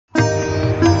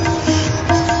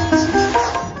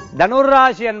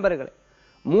தனுராசி அன்பர்களே,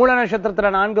 மூல நட்சத்திரத்துல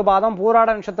 4 பாதம், பூராட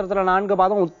நட்சத்திரத்துல 4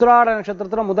 பாதம், உத்திராட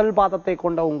நட்சத்திரத்துல முதல் பாதத்தை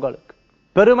கொண்ட உங்களுக்கு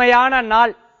பெருமையான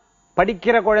நாள்.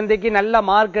 படிக்கிற குழந்தைக்கு நல்ல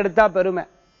மார்க் எடுத்தா பெருமை.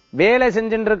 வேலை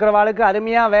செஞ்சுட்டு இருக்கிறவாளுக்கு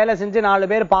அருமையா வேலை செஞ்சு 4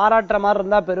 பேர் பாராட்டுற மாதிரி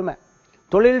இருந்தா பெருமை.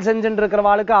 தொழில் செஞ்சுட்டு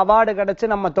இருக்கிறவாளுக்கு அவார்டு கிடைச்சு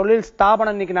நம்ம தொழில்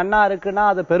ஸ்தாபனம் இன்னைக்கு நன்னா இருக்குன்னா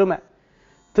அது பெருமை.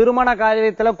 திருமண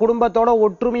காரியத்துல குடும்பத்தோட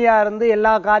ஒற்றுமையா இருந்து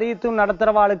எல்லா காரியத்தையும்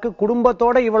நடத்துறவாளுக்கு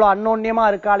குடும்பத்தோட இவ்வளவு அன்னோன்யமா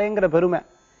இருக்காளேங்கிற பெருமை.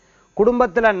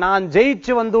 குடும்பத்துல நான்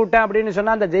ஜெயிச்சு வந்து விட்டேன் அப்படின்னு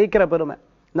சொன்னா அந்த ஜெயிக்கிற பெருமை.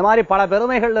 இந்த மாதிரி பல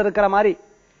பெருமைகள் இருக்கிற மாதிரி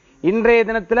இன்றைய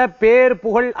தினத்துல பேர்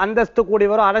புகழ் அந்தஸ்து கூடி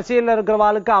வரும். அரசியல்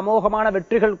இருக்கிறவாளுக்கு அமோகமான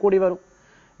வெற்றிகள் கூடி வரும்.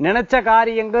 நினைச்ச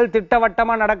காரியங்கள்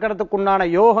திட்டவட்டமா நடக்கிறதுக்கு உண்டான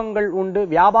யோகங்கள் உண்டு.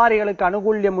 வியாபாரிகளுக்கு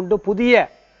அனுகூல்யம் உண்டு. புதிய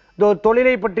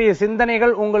தொழிலை பற்றிய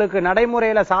சிந்தனைகள் உங்களுக்கு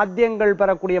நடைமுறையில சாத்தியங்கள்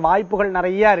பெறக்கூடிய வாய்ப்புகள்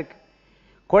நிறைய இருக்கு.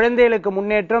 குழந்தைகளுக்கு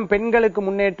முன்னேற்றம், பெண்களுக்கு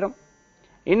முன்னேற்றம்.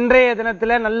 இன்றைய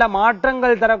தினத்துல நல்ல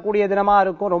மாற்றங்கள் தரக்கூடிய தினமா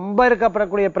இருக்கும். ரொம்ப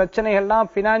இருக்கப்படக்கூடிய பிரச்சனைகள்லாம்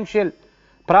பினான்சியல்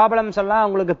ப்ராப்ளம்ஸ் எல்லாம்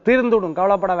உங்களுக்கு தீர்ந்துடும்,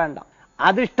 கவலைப்பட வேண்டாம்.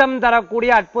 அதிர்ஷ்டம்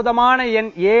தரக்கூடிய அற்புதமான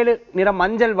எண் 7, நிறம்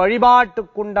மஞ்சள்.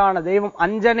 வழிபாட்டுக்குண்டான தெய்வம்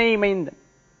அஞ்சனை மைந்தன்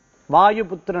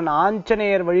வாயுபுத்திரன்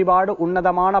ஆஞ்சநேயர் வழிபாடு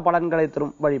உன்னதமான பலன்களை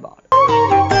தரும் வழிபாடு.